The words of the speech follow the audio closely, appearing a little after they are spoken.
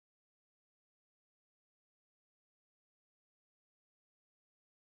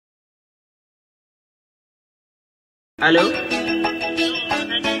Hello?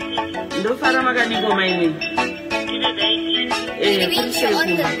 Ndo fara makadiko maini.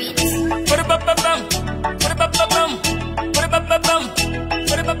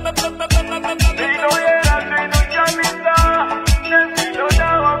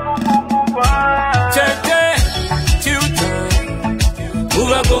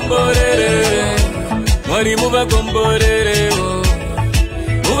 Muva komborere, mori muva komborere,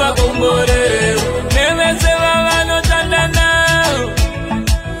 muva komborere, nemese vavano tandana,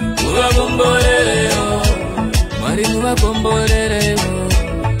 muva komborere, mori muva komborere,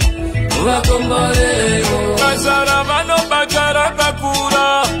 muva komborere, kasara vano bakara kakura,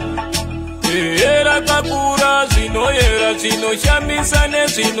 era kakura, zino era zino shamisa ne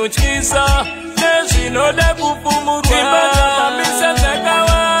zino chisa. Nezvinoda kupumurwa Sibanda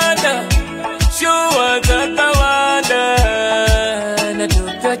dzakawanda shuwa dzakawanda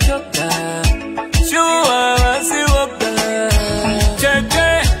natokachoka shuwa vasiwoka cheke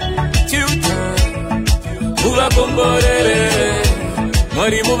chiuta muvakomborere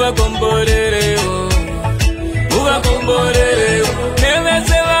mori muvakomborere muvakomborere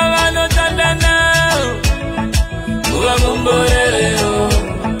nevese vavanotandana muvakomborere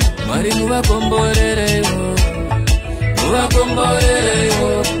Mari muva komborere,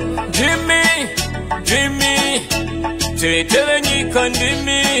 Jimmy, tetele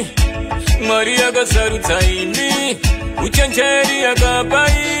nyikandimi, Maria gasarutaimi, uchancheri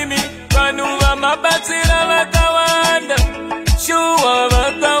agabaimi, kanuva mabatsira vakawanda, shuwa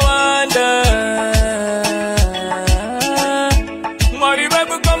vakawanda. Mari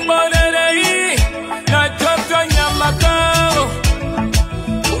vakukomborere, natopta nyamakao.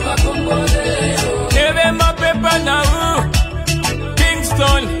 Neve mapepa now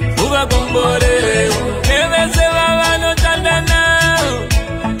Kingston Uva komborere Neve se vavano tandana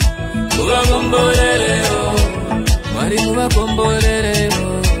Uva komborere Mari uva komborere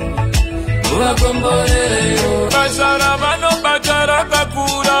Uva komborere Kasara vano bakara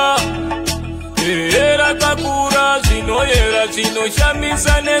kakura Era kakura Zino era zino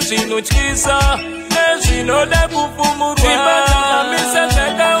shamisa ne zino chisa Ne zino da kupumurwa Sibanda misa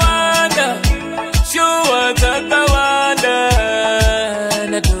zakawanda Shuwa zakawanda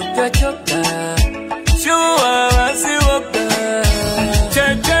Natokachoka Shuwa wasiwoka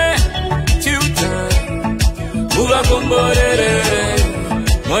Cheke chiuta Muva komborere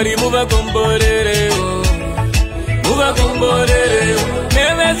Mori muva komborere Muva komborere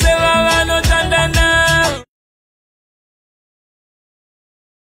Nevese vavano tandana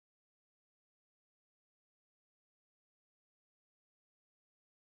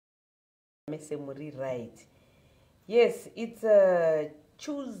Right. Yes, it's a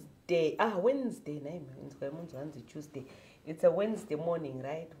Tuesday. Wednesday. Tuesday. It's a Wednesday morning,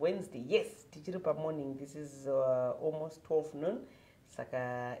 right? Wednesday. Yes, Tichiripa morning. This is almost 12 noon.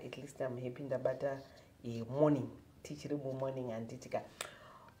 Saka, at least I'm happy about morning. Tichiribu morning and tichika.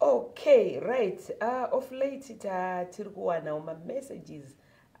 Okay, right. Of late, tirikuwana my messages.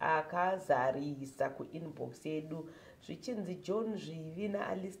 Akazarisa ku inbox yedu zvichinzi John Zvivi na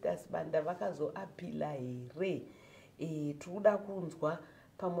Alister Sibanda vakazoapila here tikuda kunzwa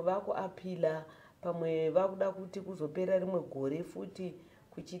pamwe vakuapila pamwe vakuda kuti kuzopera rimwe gore futi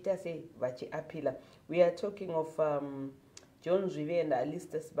kuchita se vachiapila. We are talking of John Zvivi and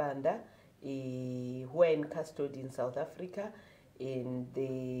Alister Sibanda who are in custody in South Africa, and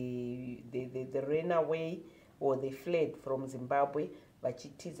they ran away or they fled from Zimbabwe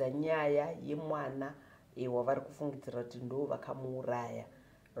vachitiza nyaya yemwana wavari kufungidzira kuti ndo vakamuuraya,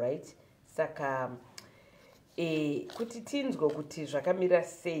 right? Saka kuti tinzwe kuti zvakamira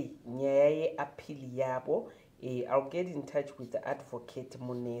sei nyaya yeapili yavo, I'll get in touch with the advocate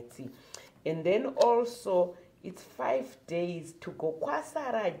Munetsi. And then also it's 5 days to go,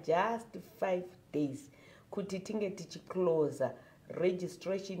 kwasara just 5 days kuti tinge tichiclosa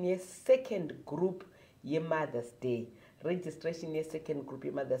registration ye second group ye Mother's Day. Registration ye second group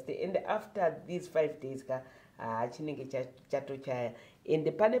ye Mother's Day, and after these 5 days chinenge chatochaya,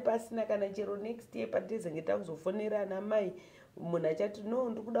 and pane pasina kana chero next year patizenge takuzofonera ana mai munhu achati no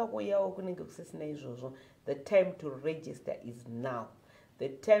ndikuda kuuyawo kunenge kusisina izvozvo. The time to register is now. The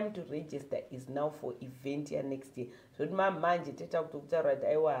time to register is now for event ya next year. So manje teta kutaura kuti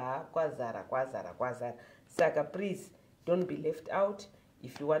aiwa kwazara. Saka please don't be left out.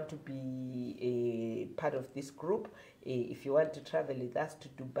 If you want to be a part of this group, if you want to travel with us to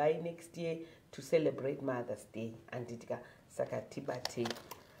Dubai next year to celebrate Mother's Day, anditika saka tibate.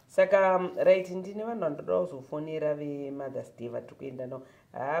 Saka right ndine vanhu vandoda kuzofonera veMother's Day vari kuenda no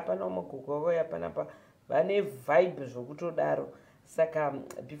hapana mugugo yapanapa vane vibe zvokutodaro. Saka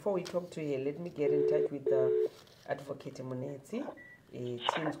before we talk to her, let me get in touch with Advocate Munetsi.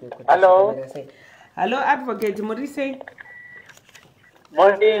 Hello. Hello, Advocate Murise.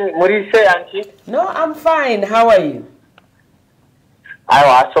 Morning, Murise, auntie. No, I'm fine. How are you?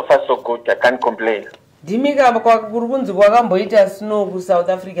 So far so good. I can't complain. Dimika kwakurunzi kwakamboita snow ku South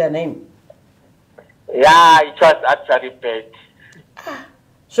Africa name. Yeah, it was actually bad.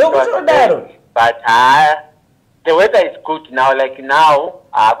 But the weather is good now. Like now,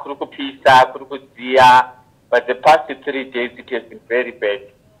 kurukupisa, kurukuzia. But the past 3 days, it has been very bad.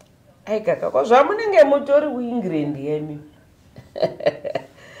 Hey, kaka, kwa zvamunenge mutori kuEngland yemi.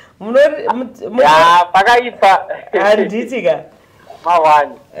 Pakaipa. Anditika.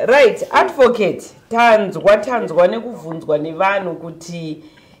 Mawani. Right, Advocate. Tanzwa nekuvunzwa nevanhu kuti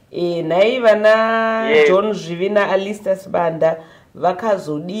nhai vana John Zvivi na Alister Sibanda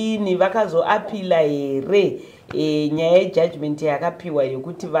vakazodini vakazoapila here nyaya yejudgement yakapiwa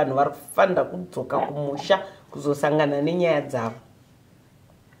yekuti vanhu vari kufanira kudzoka kumusha kuzosangana nenyaya dzavo.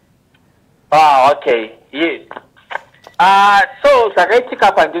 Okay, yes. So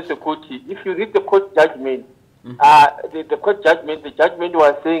zvakaitika pandezvekuti if you read the court judgment, the court judgment, the judgment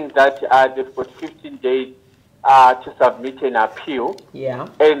was saying that they've got 15 days to submit an appeal. Yeah.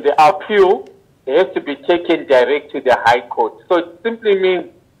 And the appeal has to be taken direct to the High Court. So it simply means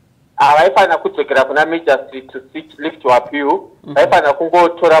vaifana kudzokera kuna magistrate to seek leave to appeal. Vaifana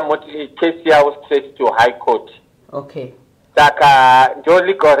kungotora case yavo straight to High Court. Okay. Saka ndio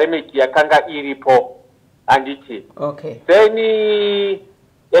legal remedy yakanga iripo anditi. Okay.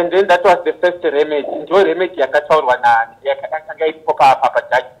 And then that was the first remedy. Ndio remedy yakataurwa yakanga iripo pa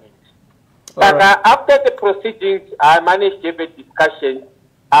judgment. Saka after the proceedings, I managed to have a discussion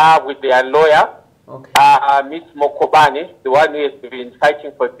with their lawyer, Ms. Mokobane, the one who has been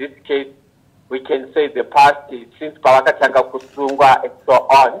fighting for this case. We can say the past since Pawakatanga Kusungwa and so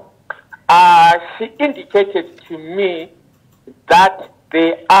on. She indicated to me that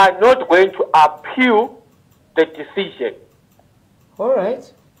they are not going to appeal the decision. All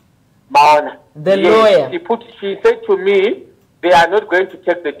right. Maona. The lawyer. She said to me, they are not going to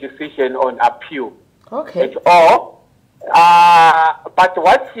take the decision on appeal. Okay. At all. But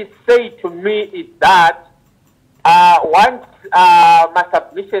what she said to me is that once my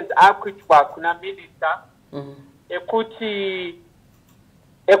submissions are kuchwa kuna minister, because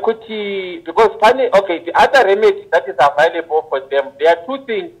the other remedy that is available for them, there are 2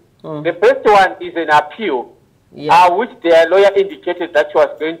 things. The first one is an appeal, which their lawyer indicated that she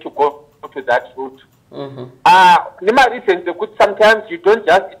was going to go to that route. Sometimes you don't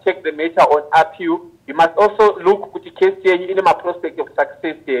just take the matter on appeal. You must also look at the case in a prospect of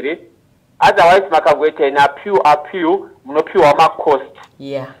success there. Otherwise, makawete an appeal, no cost.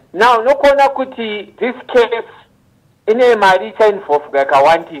 Yeah. Now, no kona kuti this case in a marita involved like a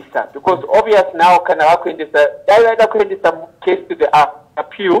one tisa because obvious now can have some case to the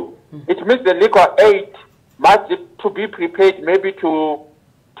appeal. It means the legal aid must to be prepared maybe to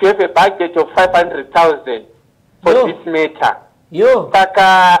have a budget of 500,000 for this matter. But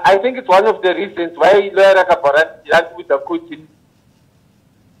I think it's one of the reasons why lawyer Rakabaran with the court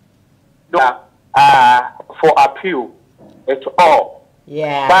for appeal at all.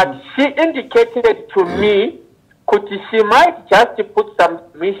 Yeah. But she indicated to me she might just put some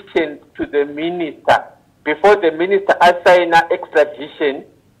mission to the minister before the minister assign extradition.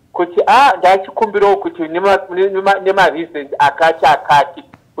 Ndachikumbira kuti nema reasons akati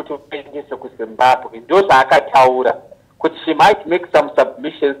kuti uendese kuZimbabwe ndo zvaakataura kuti she might make some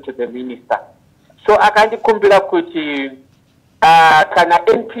submissions to the minister. So akandikumbira kuti kana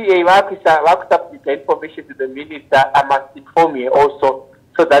NPA vakusubmit information to the minister, I must inform her also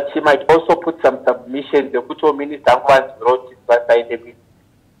so that she might also put some submissions yekuti minister wants wrote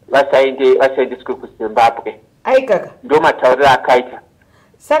vasaendeswe kuZimbabwe. Ai kaka. Ndo matauriro akaita.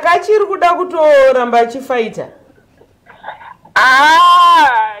 Saka achiri kuda kutoramba achifaita.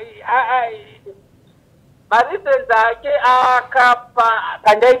 Mareasons ake akapa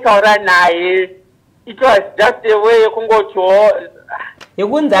kandaitaura naye, it was just a way yekungocho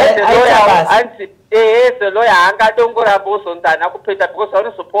yekunzi aita basi. The lawyer angadongoramba uzonzana kupeta because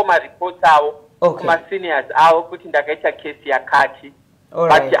vanozopawo mareports avo kumaseniors avo kuti ndakaita case yakati.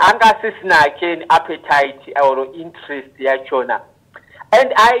 But anga asisina ake appetite or interest yachona.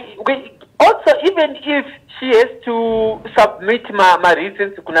 And also, even if she has to submit my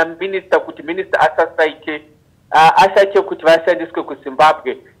reasons kuna minister kuti minister asasaite kuti vashandiswe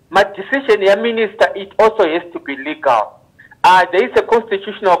kuZimbabwe, my decision ya minister, it also has to be legal. There is a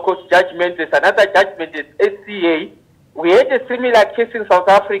constitutional court judgment. There's another judgment, it's SCA. We had a similar case in South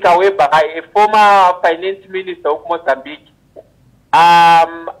Africa whereby a former finance minister of Mozambique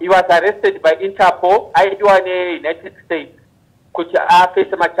He was arrested by Interpol. I do in the United States. Could face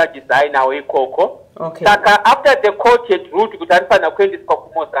some charges now Koko. Okay. After the court had ruled to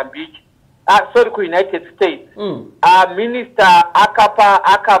Mozambique, sorry, United States, Minister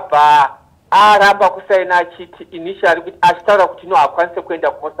Akaba aramba kusaina chiti initially with achitaura kuti no akwanise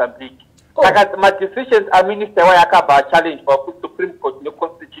kuenda kuMozambique. Saka my decisions are minister why Akaba challenge for Supreme Court no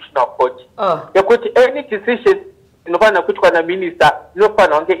Constitutional Court. Yekuti any decision inofana kuitwa na minister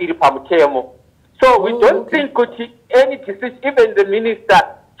inofana kunge iri pamutemo. So we don't think kuti any decision, even the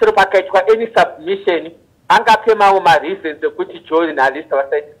minister chero pakaitwa any submission angapema ma reasons ekuti Joel na Alister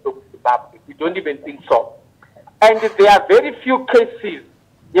wasaiti Zimbabwe. We don't even think so. And there are very few cases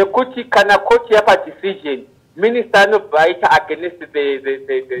yekuti kana court yapa decision minister no baita against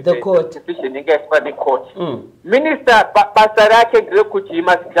the court decision ingeswa the court. Minister basarake ngekuti he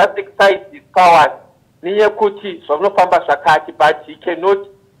must just exercise his powers niye kuti zvinofamba zvakati, but he cannot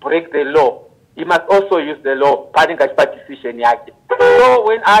break the law. He must also use the law paringa chipa decision yake. So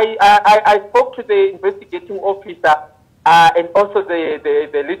when I spoke to the investigating officer and also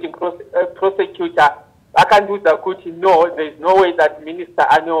the leading prosecutor, I can do the kuti no, there is no way that minister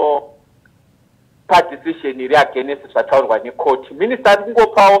ano part decision iri against zvataurwa necourt. Minister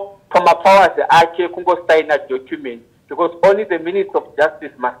kungopawo pamapowers ake kungosign a document because only the Minister of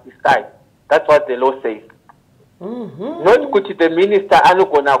Justice must decide. That's what the law says. Not kuti the minister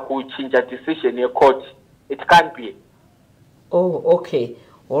anogona kuchinja decision in court. It can't be. Oh, okay.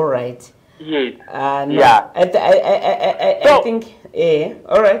 All right. Yes. No, yeah. I think.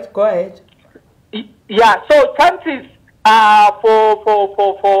 All right. Go ahead. Yeah. So chances for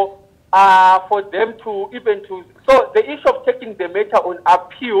them to even to. So the issue of taking the matter on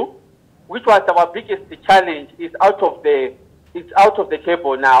appeal, which was our biggest challenge, is out of the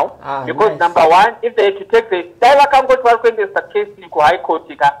table now. Because nice. Number one, if they had to take the case in High Court,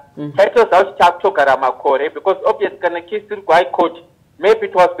 because obviously case in High Court, maybe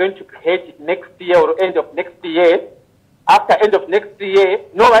it was going to head next year or end of next year. After end of next year,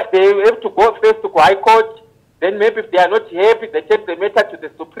 no, they have to go first to High Court. Then maybe if they are not happy, they take the matter to the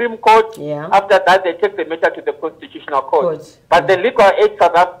Supreme Court. Yeah. After that, they take the matter to the Constitutional Court. But the Legal Aid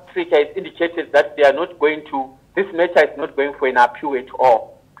South Africa has indicated that they are not going to. This matter is not going for an appeal at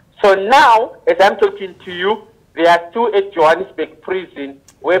all. So now, as I'm talking to you, they are still at Johannesburg prison,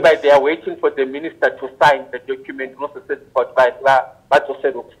 whereby they are waiting for the minister to sign the document by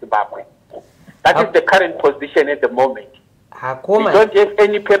Zimbabwe. That is the current position at the moment. We don't have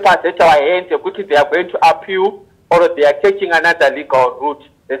any papers at our hands which they are going to appeal or they are taking another legal route.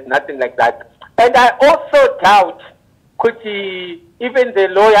 There's nothing like that. And I also doubt even the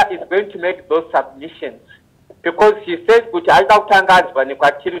lawyer is going to make those submissions. Because he said,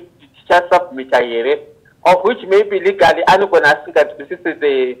 of which maybe legally, I'm going to ask that this is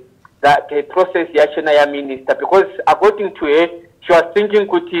the process Yashana minister. Because according to her, she was thinking,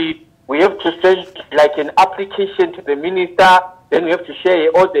 we have to send like an application to the minister, then we have to share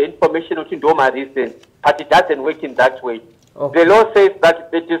all the information with Ndoma reason. But it doesn't work in that way. Okay. The law says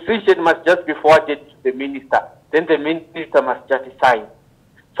that the decision must just be forwarded to the minister. Then the minister must just sign.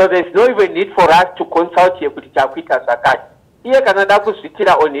 So there's no even need for us to consult here with Chakwita Sakat. Here Canada was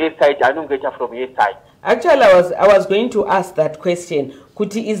on your side, I don't get from your side. Actually, I was going to ask that question.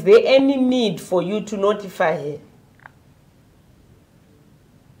 Kuti, is there any need for you to notify her?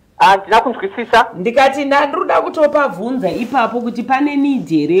 Ndikati ndandoda kutopabvunza ipapo kuti pane need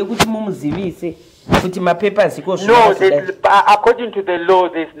here yekuti mumuzivise kuti mapapers iko. No, according to the law,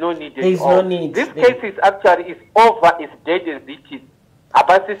 there's no need. There's no need. This case is actually over, it's dead as it is.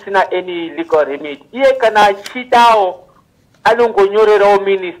 Apasisina any legal remedy. Iye kana chitao anongonyorera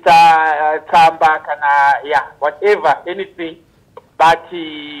minister tsamba kana whatever anything. But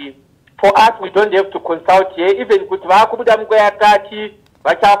for us we don't have to consult here. Even kuti vakubuda mgoya kati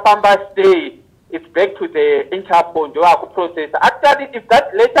vachafamba stay. It's back to the Interpol ndo process. Actually, if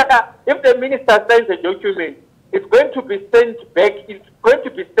that letter, if the minister signs a document, it's going to be sent back. It's going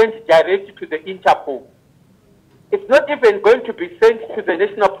to be sent directly to the Interpol. It's not even going to be sent to the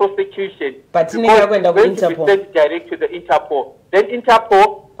National Prosecution. But it's going to be sent direct to the Interpol. Then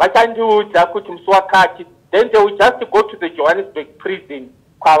Interpol, then they will just go to the Johannesburg prison,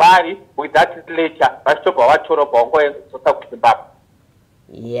 Kwawari, with that letter.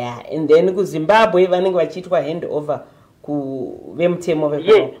 Yeah, and then to Zimbabwe, vanenge vachitwa hand over ku vemutemo.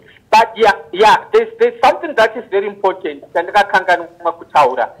 Yes, but there's something that is very important.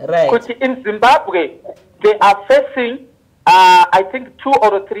 Right. In Zimbabwe, they are facing, I think, 2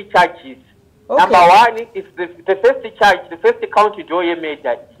 or 3 charges. Number one is the first charge, the first count you do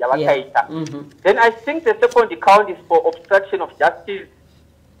major. Then I think the second count is for obstruction of justice.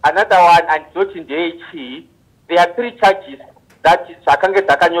 Another one, and not in the there are 3 charges that Sakange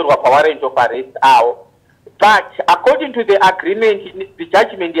Takanyorwa warrant of arrest out. But according to the agreement, the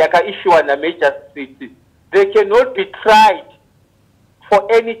judgment they are issue on a major street, they cannot be tried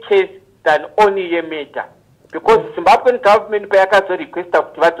for any case than only a matter. Because Zimbabwean government also requested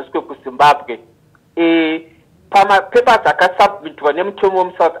to Zimbabwe. Papers are submitted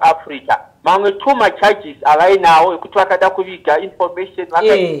to South Africa. Too much charges are right now. Information.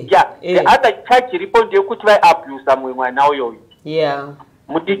 The other charge report you could abuse someone now. Yeah.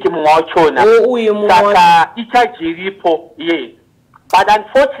 Mudiki mwachona. Saka ichaji report. Yes. But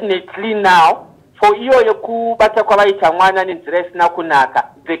unfortunately now, for iyo yoku bata kwa waita mwana ni interest na kunaka,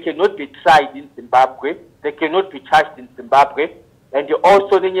 they cannot be tried in Zimbabwe. They cannot be charged in Zimbabwe. And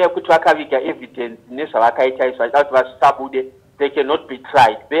also nenye kutwaka viga evidence nesha wakaita iswa out was sabude. They cannot be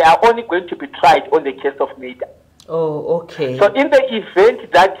tried. They are only going to be tried on the case of murder. Oh, okay. So in the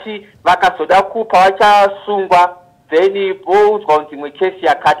event that vakasodaku pawacha sungwa, then both counting with case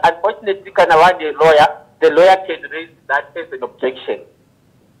ya cut. Unfortunately, can one the lawyer can raise that as an objection.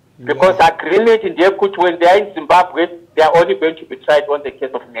 Because agreement in their court when they are in Zimbabwe, they are only going to be tried on the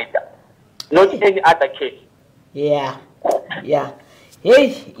case of murder, not any other case. Yeah.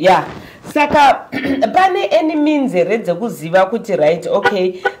 Hey, yeah. Saka, pane any means redze kuziva kuti right,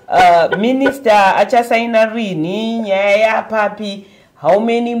 okay, minister achasaina rini nyaya papi, how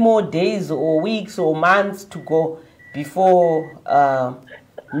many more days or weeks or months to go before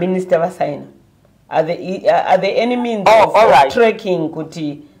minister vasaina? Are there any means of tracking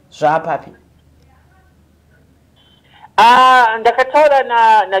kuti zvapapi? Ndakataura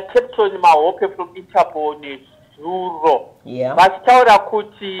na Captain Mahope from Interpol Zuro. Yeah. Vachitaura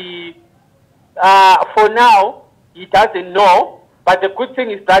kuti for now he doesn't know, but the good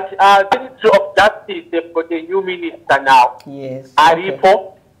thing is that the Ministry of Justice, they've got a new minister now. Yes.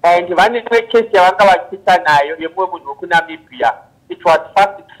 Aripo. And one case yavanga vachita nayo yemwe munhu wekunamibia, it was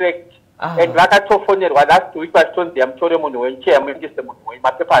fast tracked. And vakatofonerwa last week vachitonzi yamutore munhu wenche yamuendese munhu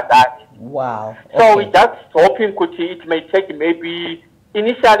wemapepa zake. Wow. So we just hoping kuti it may take maybe,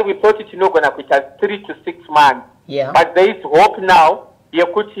 initially we thought it not gonna quit as 3 to 6 months. Yeah. But there is hope now.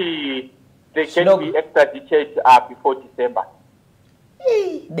 Yekuti they can be extradited before December.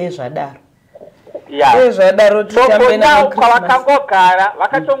 Dezvadaro. Yeah. So for now, pavakangogara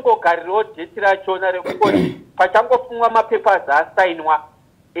vakatongogarirewo dheti rachona rekuti pachangofungwa mapepers asainwa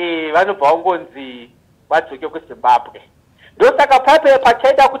vanobva vangonzi vadzoke kuZimbabwe. Ndosaka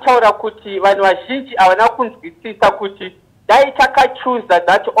pachaida kutaura kuti vanhu vazhinji havana kunzwisisa kuti dai takachuza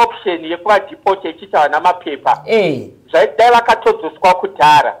that option yekuvadeport ichiti havana mapepa dai vakatodzoswa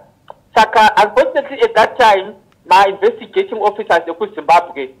kudhara. Saka unfortunately at that time ma-investigating officers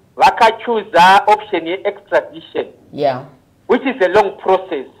ekuZimbabwe vakachuza option ye-extradition, which is a long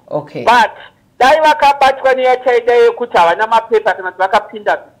process. Okay. But dai vakabatwa neyachaida yekuti havana mapepa kana kuti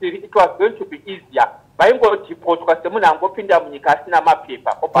vakapinda zvisiri, it was going to be easier. Vaingodeportwa semunhu angopinda munyika asina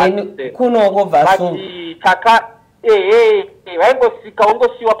mapepa. Vaingosvika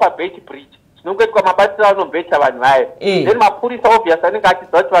ungosiyiwa pabait bridge, zvinongoitwa mabatsiro anombeta vanhu vayo. Then mapurisa obviously anenge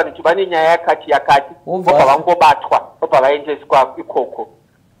achiziva kuti vanhu vane nyaya yakati obva vangobatwa obva vaendeswa ikoko.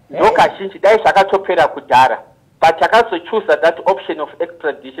 Ndokazhinji dai zvakatopera kudhara, but takazochuza that option of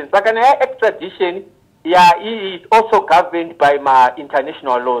extradition. Saka nyaya extradition is also governed by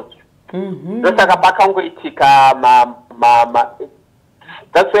international laws. Ndosaka pakangoitika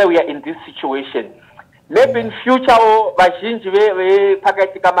that's why we are in this situation. Maybe in future vazhinji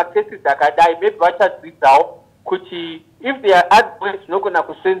pakaitika macases akadai, maybe vachadzidzawo kuti if there are other ways dzinogona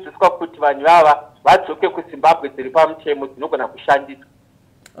kusenzeswa kuti vanhu vava vadzoke kuZimbabwe dziri pamutemo dzinogona kushandiswa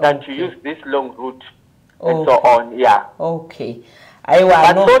than to use this long route and so on. Yeah. Okay.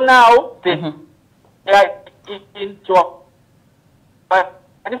 But so now they are into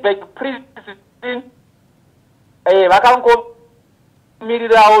prison.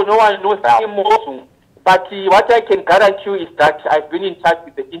 Vakangomirirawo, no one knows how. But what I can guarantee you is that I've been in touch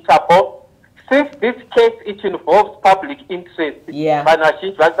with the Interpol. Since this case it involves public interest, we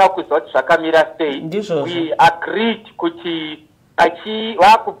agreed kuti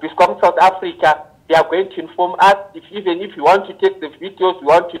South Africa, they are going to inform us even if you want to take the videos you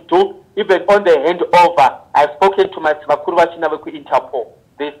want to do, even on the handover. I've spoken to my Interpol.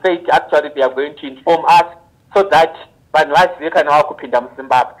 They said actually they are going to inform us so that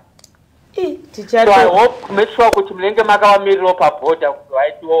Zimbabwe. So I hope make sure kuti mlenge makavamiriro paborder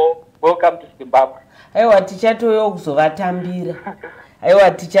right, welcome to Zimbabwe. Aiwa tichatoyo kuzovatambira.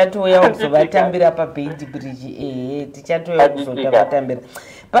 aiwa tichatoya kuzovatambira paBailey Bridge tichatoya kuzotavatambira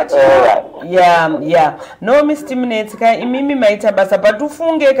but yeah no Mr. Munetsi ka imimi maita basa but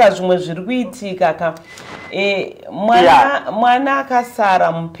ufunge ka zvimwe zviri kuitika ka mwana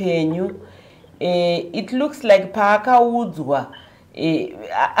akasara mupenyu it looks like paakaudzwa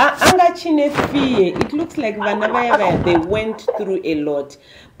anga chine fear. It looks like vana vaya they went through a lot,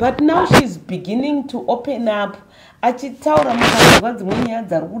 but now she's beginning to open up. Achitaura mukanzwa dzimwe nyaya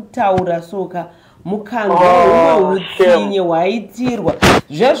dzari kutaura soka mukanzwa utsinye hwaitirwa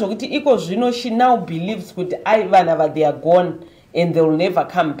zviya zvokuti iko zvino she now believes kuti ai vana va they are gone and they will never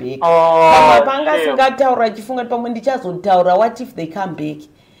come back. Pamwe panga singataura achifunga kuti pamwe ndichazotaura what if they come back.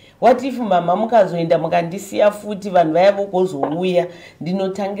 What if mama mukazoenda mukandisiya futi vanhu vaya vogozouya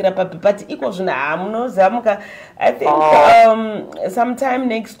ndinotangira papi but iko zvino munozamuka I think sometime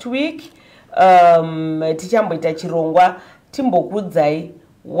next week tichamboita chirongwa timbokudzai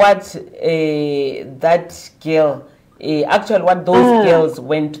what that girl actually what those girls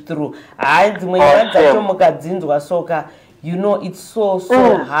went through. Dzimwe nyaya dzacho mukadzinzwa soka you know it's so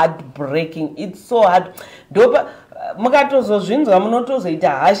heartbreaking. It's so hard ndopa mukatozozvinzwa munotozoita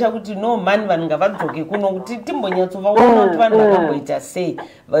hasha kuti no mani vanhu ngavadzoke kuno kuti timbonyatsovaona kuti vanhu vakamboita sei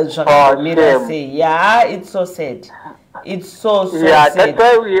zvakambomira sei. Yeah, it's so sad. It's so sad. That's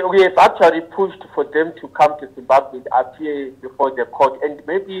why we have actually pushed for them to come to Zimbabwe and appear before the court and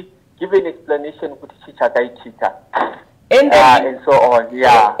maybe give an explanation kuti chichakaitika and so on.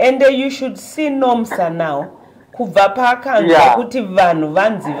 Yeah. And you should see Nomsa now kubva paakanzwa kuti vanhu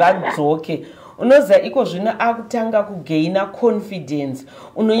vanzi vadzoke unoza iko zvino akutanga kugaina confidence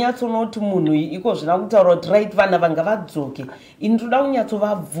unonyatsonoti munhu iko zvino akutaura kuti right vana vanga vadzoke ini ndoda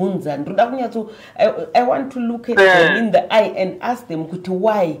kunyatsovabvunza ndoda kunyatso I want to look at them in the eye and ask them kuti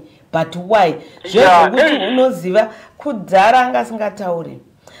why but why zvezvokuti unoziva kudhara anga asingatauri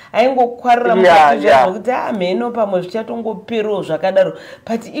aingokwarira mukati zvokuti mheno pamwe zvichatongoperawo zvakadaro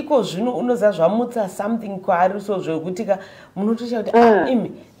but iko zvino unoziva zvamutsa something kwaari so zvokuti ka munotosha kuti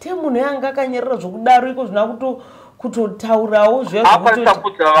imi te munhu yanga akanyerera zvokudaro iko zvina kutotaurawo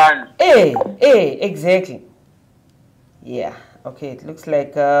zvekutotapudza vanhu exactly. Yeah, okay, it looks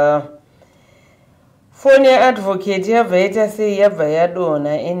like phone advocate yabva yaita sei yabva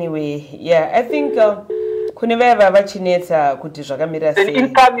yadonha anyway. Yeah, I think kune vaya vavachinetsa kuti zvakamira sei. An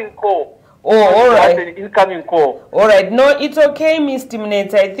incoming call. All right. An incoming call. All right. No, it's okay, Mr.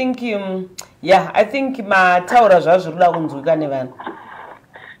 Munetsi. I think I think mataura zvazviruda kunzwika nevanhu.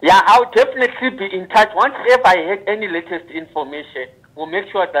 Yeah, I'll definitely be in touch. Once if I had any latest information, we'll make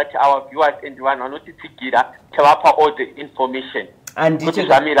sure that our viewers and the one who notifigira tavapa all the information. And kuti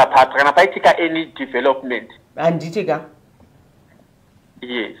zvamira papi kana paitika any development. Anditika.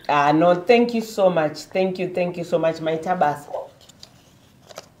 Yes. No, thank you so much. Thank you so much, my tabas.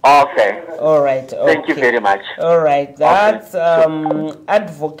 Okay. All right. Okay. Thank you very much. All right. That's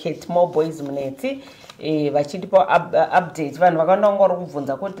Advocate Moreboys Munetsi. Vachitipa update. Vanhu vakandongora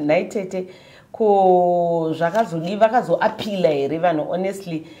kubvunza kuti naitete ku zvakazodiva vakazoapila here vanhu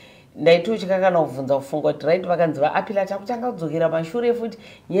honestly ndaitotya kana kubvunza kufunga kuti right vakanzi vaapila takutanga kudzokera mashure futi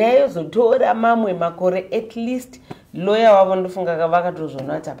nyaya yozotora mamwe makore at least lawyer wavo ndofunga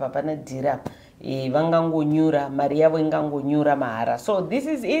vakatozvona kuti apa pana dhira vangangonyura mari yavo ingangonyura mahara. So this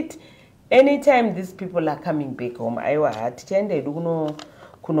is it. Anytime these people are coming back home aiwa hatichaenda hedu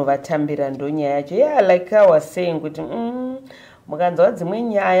kunovatambira ndonyaya yacho. Yeah, like I was saying kuti mukanzwa dzimwe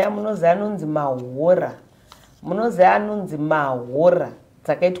nyaya munoziva anonzi mahora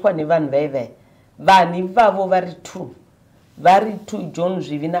dzakaitwa nevanhu vaivai vanhu ivavo vari two John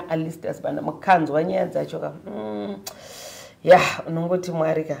Zvivi na Alister Sibanda mukanzwa nyaya dzacho ka unongoti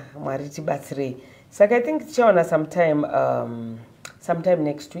mwari tibatsirei. Saka I think tichaona sometime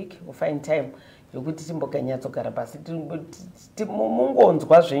next week we'll find time yokuti timboganyatsogara pasi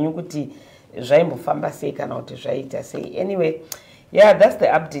mungonzwa zvenyu kuti zvaimbofamba sei kana kuti zvaita sei. Anyway, yeah, that's the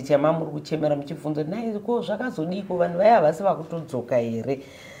update yamamuri kuchemera muchibvunza naiko zvakazodiko vanhu vaya havasi vakutodzoka here.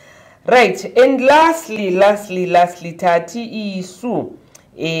 Right, and lastly tati isu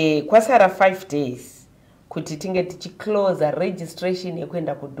kwasara 5 days kuti tinge tichiclose registration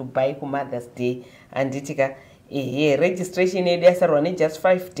yekuenda kuDubai kuMother's Day anditika registration yedu yasarwa just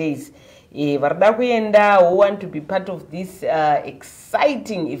 5 days. Varida kuenda who want to be part of this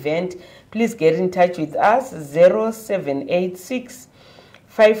exciting event, please get in touch with us 0786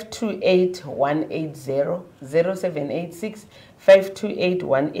 528 180 0786 528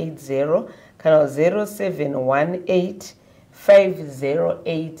 180 kana 0718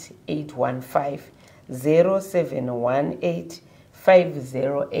 508 815 0718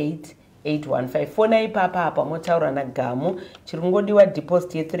 508 815. Fona ipapa apa motaura na gamu. Chirungodiwa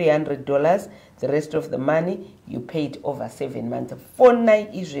deposit ye $300. The rest of the money you paid over 7 months. Fona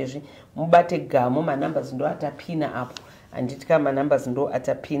izvezvi mubate gamu. Ma numbers ndo atapina apo. Anditika ma numbers ndo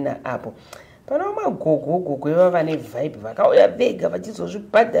atapina apo. Pana magogo vava ne vibe vakauya vega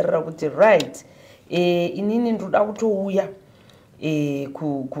vachizozvibhadharira kuti right inini ndoda kutouya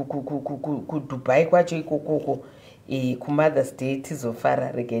ku Dubai kwacho ikokoko kuMother's Day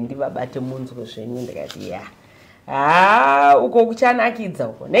tizofara rege ndivabate munzwe zvenyu ndikati ya uko kuchanakidza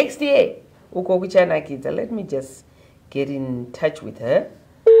uko next year uko kuchanakidza. Let me just get in touch with her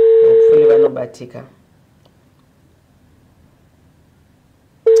hopefully vanobatika.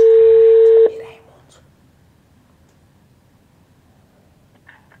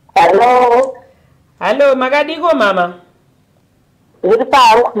 Hello. Hello, makadiko mama?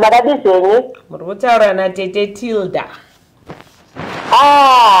 Ndiparo, makadizeni? Muri kutaura na tete Tilda.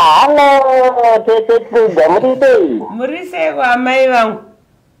 Hello, tete Tilda, muri sei kwa amai vangu?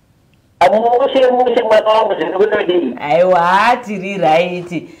 Mushe mwana wangu zvikunodi. Aiwa, tiri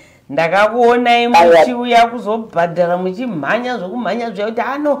right. Ndakakuonai muchiuya kuzobhadhara muchimhanya zvokumhanya zvekuti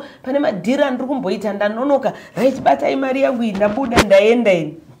ano pane madhira ndiri kumboita ndanonoka. Right, batai mari yangu ndabuda ndaenda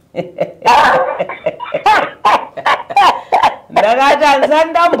ini. Ndakati handisati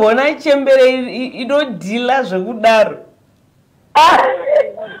ndambona chembere inodhila zvekudaro.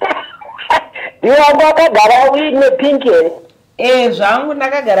 Iwangu akagara uine pinki here? Zvangu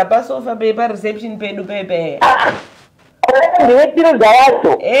ndakagara pasofa pareception pedu pepe. Ndiwe Tilda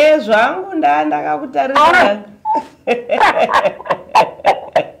wacho? Zvangu ndakakutarisa.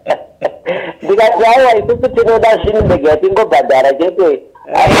 Ndikati hawa isusu tinoda zvinhu ndege tingobhadhara chete.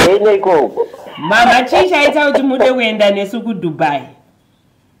 Haine ikoko. Mama chii chaita kuti mude kuenda nesu kuDubai?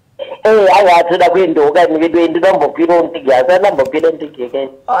 Aiwa toda kuendawo vedu ndinambokwira ndege asi andambokwira ndege kai.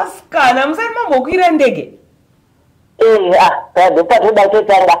 Osikana musati mambokwira ndege? Ndopatoda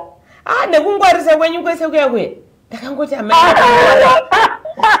totanga. Nekungwarisa kwenyu kwese kuya kuya. Ndakangoti amai.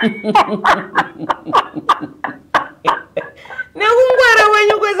 Nekungwara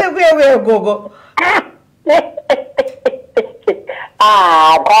kwenyu kwese kuya kuya gogo.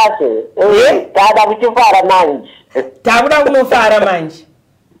 Basi. Tada kuchifara manje. Takuda kunofara manje.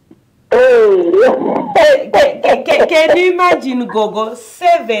 Can you imagine gogo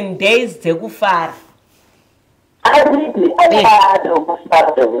 7 days dzekufara? Aziti,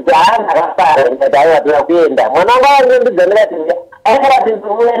 ndakafara kuenda. Mwana wangu ndidzanira kuti akati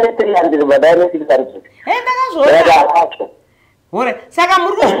ndimune 300 badani 600. Ndakazviona. Hore, saka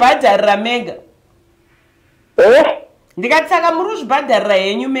muri kuzvibhadharira mega. Ndikati saka muri kuzvibhadharira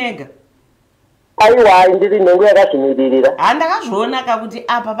henyu mega. Aiwa, ndiri nhengo yakazvimiririra. Ndakazviona kakuti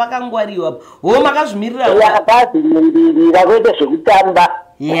apa pakangwariwa. Makazvimirira. Yakazvimiririra kwete zvekutamba.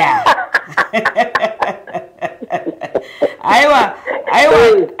 Yeah.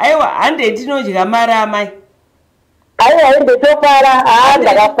 Aiwa, hande tinodya mari amai. Aiwa, ndetofara.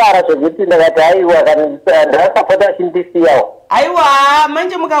 Ndakafara zvekuti ndakati aiwa kana ndakapota chindisiyawo. Aiwa,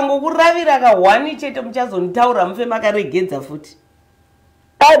 manje mukangokuravira ka1 chete muchazonitaura mufe makaregedza futi.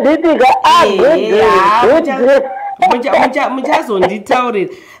 Aditika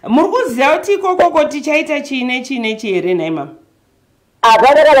muchazonditaurira. Muri kuziva kuti ikokoko tichaita chine here nhai mama?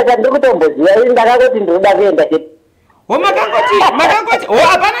 Hapana kana chandiri kutomboziva ini ndakangoti ndinoda kuenda chete. Makangoti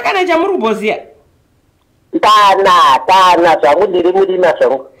hapana kana chamuri kumboziva? Kana zvangu ndiri murima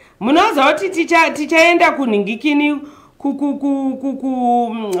zvangu. Munoziva kuti tichaenda kunhingikini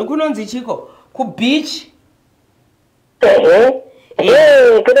kunonzi chiko kubeach.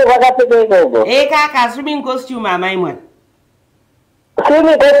 Kune kwakapfeka ikoko. Kaka swimming costume amai mwana.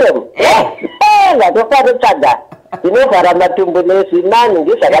 Swimming costume? Ngatofara tsvaga. Ndinovhara matumbu nezvinani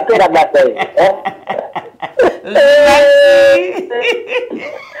ndizvakapera basa izvi.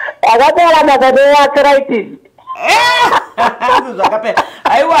 Akapera basa nearthritis. Zvakapera.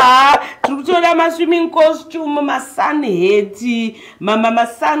 Aiwa, tiri kutoda maswimming costume, masun hat,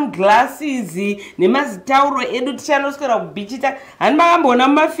 masunglasses nemazitauro edu tichanoswera kubichita. Hani makamboona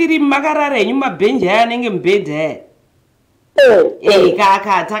mumafirimu makarara henyu mabhenji aya anenge mubhedha aya?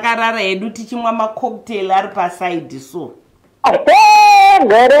 Kaka takarara edu tichimwa macocktail ari pasaidi so.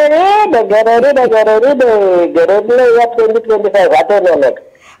 Gororide ya 2025 atononoka.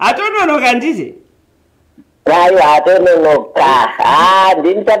 Atononoka ndizve? Aiwa atononoka.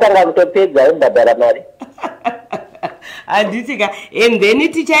 Ndini tatanga kutopedza kubhadhara mari. Handitika. And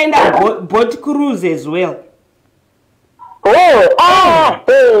then tichaenda boat cruise as well.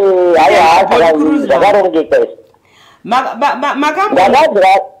 Zvakarongeka izvi.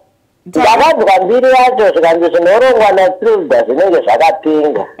 Ndakabva mbiri yacho zvikanzi zvinorongwa naTrilda zvinenge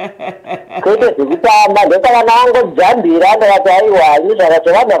zvakapinga. Kwete zvekutamba ndosaka ndakangojambira ndakati aiwa ini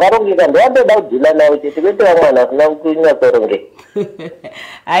zvakacho vanhu vakarongeka ndowandoda kudhila nawo chete kwete vamwana vasina kunyatsorongeka.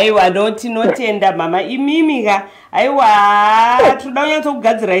 Aiwa tinotenda mama imimika aiwa toda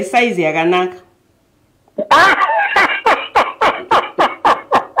kunyatsokugadzira isaizi yakanaka.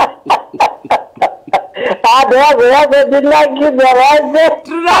 Toda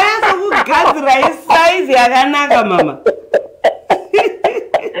kugadzira isaizi yakanaka mama.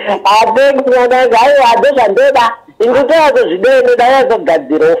 Adezvandoda ingitoyazo zvidene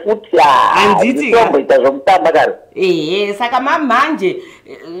dayazogadzira futi andititomboita zvokutamba kana saka mamanje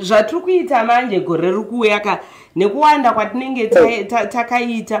zvatiri kuita manje gore riri kuuya nekuwanda kwatinenge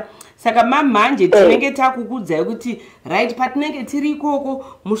takaita saka mamanje tinenge takukudzai kuti right patinenge tiri ikoko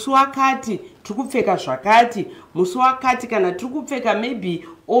musi wakati tiri kupfeka zvakati musi wakati kana tiri kupfeka maybe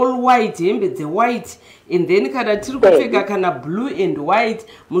all white hembe white and then kana tiri kupfeka kana blue and white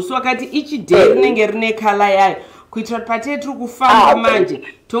musi wakati each day rinenge rine kala yayo kuitira kuti patee tiri kufamba manje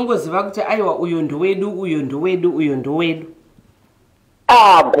tongoziva kuti aiwa uyo ndowedu uyo ndowedu uyo ndowedu.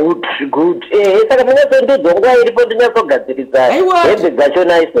 Good. Saka munyatsondidzonguva iripo ndinyatsogadziridza hembe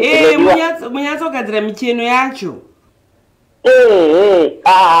dzachona iso. Munyatsogadzira micheno yacho.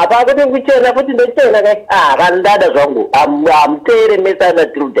 Pakuti kuchena kuti ndochena kai. Vandada zvangu. Amuteeremesa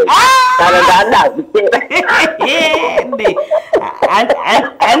naTrilda. Kana ndadazvichena.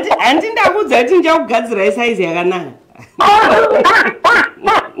 Handi ndakudza kuti ndichakugadzira isaizi yakanaka.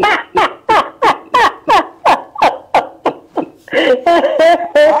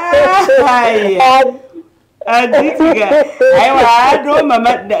 Aditika aiwa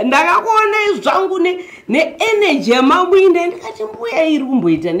mama ndakakuona zvangu neenergy yamabwinde ndikati mbuya iri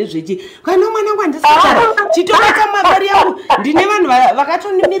kumboita nezvechi kana mwana wangu andisakara chitobata mabari yangu ndine vanhu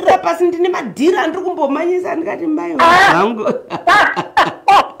vakatonimirira pasi ndine madhira ndiri kumbomanyisa ndikati mbayo zvangu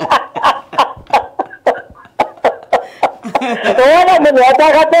ona munhu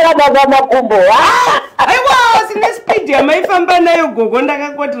watakapera baba makumbo aiwa sine speed yamaifamba nayo gogo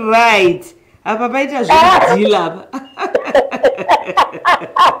ndakakoti right apa paita zvidhila apa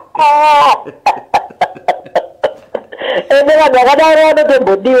ende vanhu vakadaro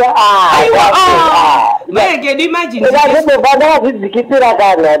vanotombodiwa can you imagine ndakazvidzikisira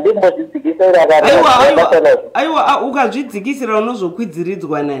kana ndimbozvidzikisira kana aiwa ukazvidzikisira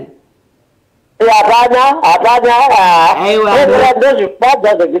unozokwidiridzwa nani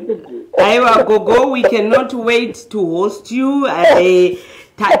aiwa gogo we cannot wait to host you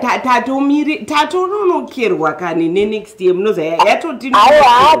tatononokerwa kani nenext year munoza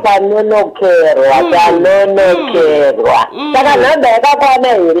yatotinonokerwa saka nhamba yakakwana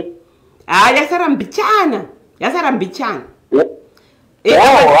here yasara mbichana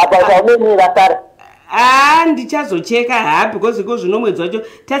apa saumemira sara ndichazocheka because iko zvino mwedzi wacho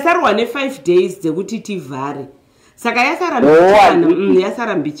tasarwa ne5 days dzekuti tivhare saka yasara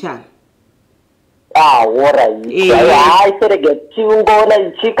mbichana serege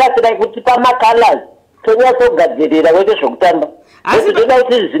tiungoona chikasirai kuti pamacolors tonyatsogadzirira wete zvokutamba asi toda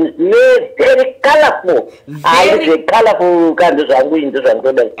kuti zvinhu zvine very colorful colorful kandi zvangu indi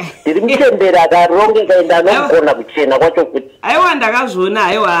zvandoda ndiri mutembera akarongeka ende anogona kuchena kwacho kuti aiwa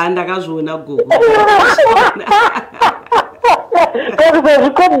ndakazviona gogo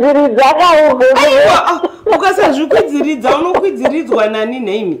kozvizvikwidziridza ukasazvikwidziridza unokwidiridzwa nani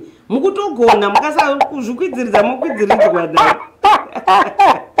nemi mukutogona mukasazvikwidziridza mokwidziridzwa nani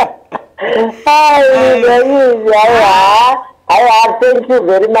thank you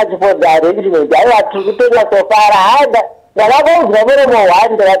very much for the arrangement. Tiri kutenga so far. Ndakakaudzwa muromo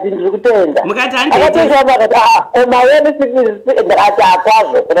one ndakati ndiri kutenda. Mukati ndakati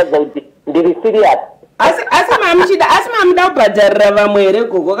akwazvo kuratidza kuti ndiri serious. Asi mamuda kubhadharira vamwe here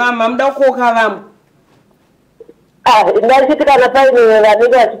gogo kana mamuda kuoka vamwe? Ndachiti kana paine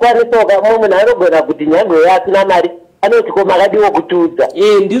vanenge vachikwanisawo kamwe munhu anogona kuti nyangwe asina mari anoti ko makadiwo kutiudza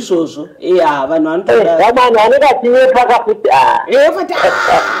ndizvozvo vanhu vanotoda vanhu vanenge achinyepa kafuti fati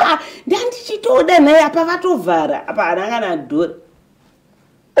ndandichitoda naye apa vatovhara apa hana kana dhori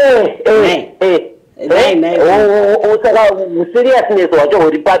saka seriousness wacho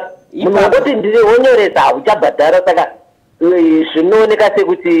huri pasi munhu angoti ndiri wonyoresa hauchabhadhara saka zvinooneka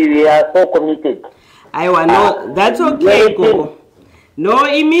sekuti we are so committed. Aiwa no that's okay gogo no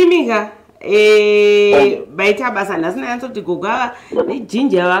imimika baita basa ndasina yansoti gogo ava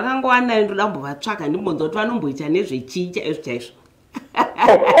nejinja vakangowana ndoda kumbovatsvaka ndimbonza kuti vanomboita nezvechicha izvo chaizvo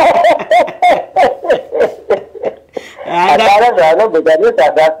adara zvanomboita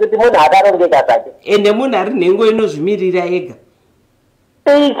nezvazasi kuti munhu akarongeka zvake ende munhu ari nhengo inozvimirira ega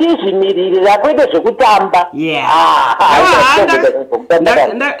ichizvimirira kwete zvekutamba.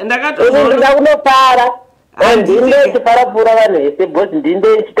 ndakatozoona kunofara ndinde chiparapura vanhu vese bhosi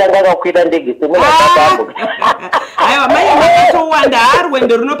ndinde chitanga kakwira ndege semunaatambo. aiwa mai vakatowanda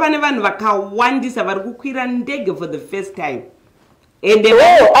rwendo runo pane vanhu vakawandisa vari kukwira ndege for the first time ende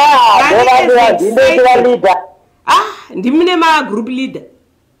ndimune magroup leader.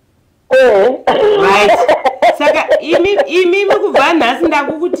 Right. Saka imi kubva nhasi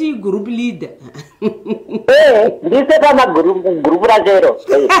ndakukuti group leader. Ndise kama group rachero.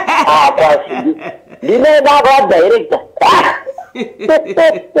 Ndine baba director.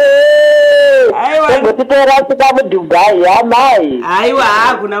 Aiwa ngotitorasika muDubai amai. Aiwa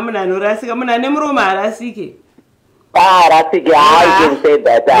kuna munhu anorasika munhu ane muromo arasike. Rasike I can say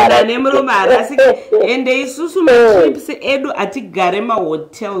that. Ane muromo arasike ende isusu matrips edu atigare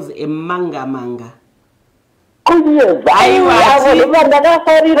mahotels emanga manga. Aiwa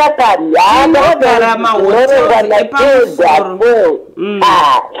ndakafarira kani anogara mahotels epamusoro.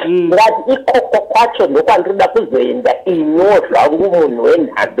 Ngati ikoko kwacho ndokwandirida kuzoenda ino zvangu munhu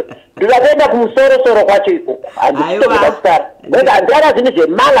wenhando ndikatoenda kumusoro kwacho ikoko handitoda kusara ngoda handara zvinhu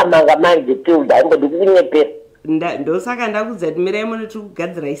zvemanga manje tilda angodi kunyepera ndosaka ndakudza kuti mirai muno tiri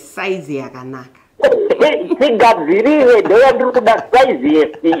kugadzira isaizi yakanaka tigadzirire ndoya ndiri kuda saizi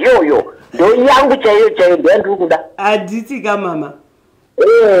yesiyoyo ndoyangu chaiyo ndoya ndiri kuda handiti kamama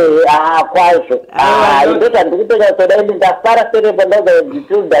kwazvo ndota ndikutonasoda ndasara serepo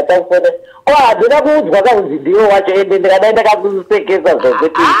ndazadzitilda tafone handina kuudzwa kanzi ndiwo wacho ende ndikadaenda kakusekesa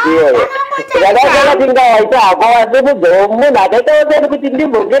zvokuti isiyoyo ndikadaakati ngawaita hako wasemudzewo munhu akaitaoseni kuti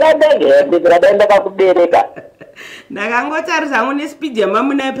ndimbongera ndege ende ndikadaenda kakubereka ndakangotarisa hangu nespidi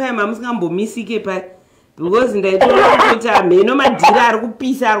yamamunai pai mamusingambomisike pai because ndaitoona kuti amheno madhira ari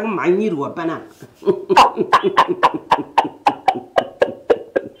kupisa ari kumhanyirwa panapa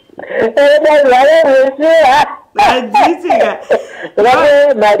adzitika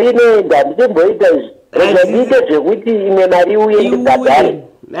mari inoenda ndichimboita ndiite zvekuti imwe mari uye ndibhadhare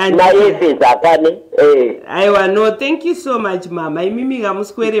maefes akane. Aiwa no thank you so much mama imimi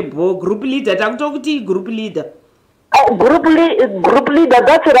kamuswere bho group leader takutokuti group leader. Group leader,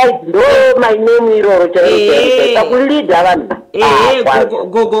 that's right. No, my name is Roger. Leader.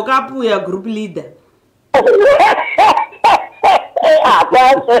 Go kapuya group leader. Thank you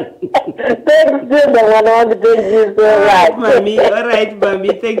so much. Mommy, all right,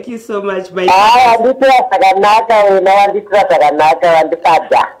 mommy. Thank you so much, my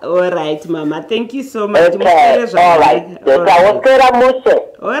all right, mama. Thank you so much. Okay.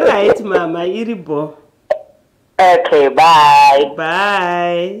 All right, mama. Iribo. Okay, bye.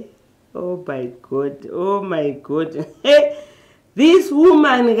 Bye. Oh my God. Oh my God. This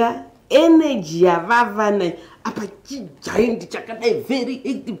woman ga energy yavavana apa giant chakadai very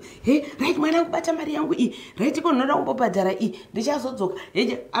active. Hey, right mwana kubata mari yangu I. Right konoda kumbobhadhara I. Ndichazodzoka.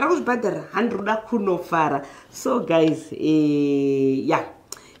 Hey, ari kuzvibhadhara 100 kunofara. So guys, yeah.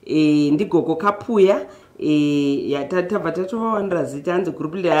 Ndigogo kapuya. Yatatava tatovanira zita anzi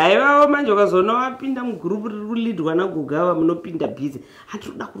group leader haivawo manje ukazoona wapinda mugroup riri kulidwa nagogava munopinda bhizi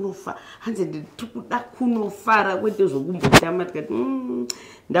hatikuda kunofa hanzi ndikuda kunofara kwete zvokumbotama tikati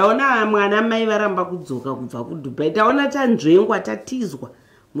ndaona mwana mai varamba kudzoka kubva kuDubai taona tanzvengwa tatizwa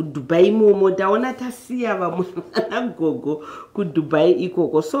muDubai imomo taona tasiya vamwe vanagogo kuDubai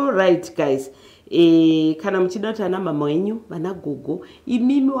ikoko. So right guys, kana muchida kuti ana mama wenyu vanagogo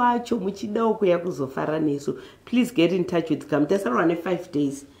imimi wacho muchidawo kuya kuzofara nesu, please get in touch with them. Tasarwa ne 5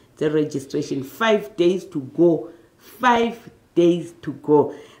 days the registration, 5 days to go, 5 days to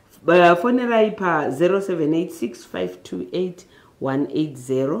go. Fonerai pa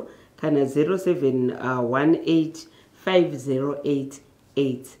 0786528180 kana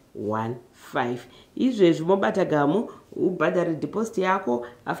 0718508815. Izvezvi mobata gamu ubhadhare deposit yako,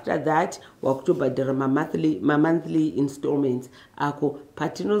 after that wakutobhadhara monthly installments ako.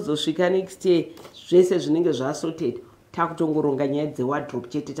 Patinozosvika next year zvese zvinenge zvasorted takutongoronga nyaya dzewardrobe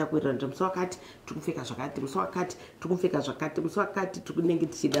chete, takuirira kuti musi wakati tikupfeka zvakati, musi wakati tikupfeka zvakati, musi wakati tikunenge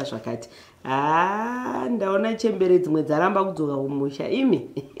tichida zvakati. Ndaona chembere dzimwe dzaramba kudzoka kumusha imi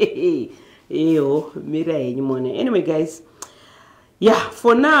eho mira henyu mone. Anyway guys, yeah,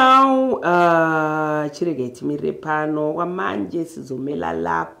 for now chirega itimire pano wamanje sizomela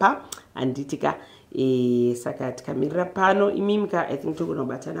lapa anditika saka tikamirira pano imimika I think togona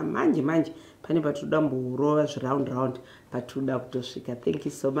kubatana manje pane patoda mburova zviround patoda kutosvika. Thank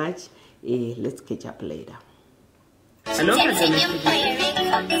you so much. Let's catch up later. Hello,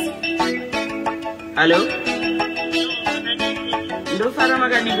 hello, ndofara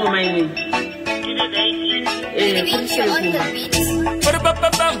makadiko maini Zvivi, you're on the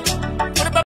beat.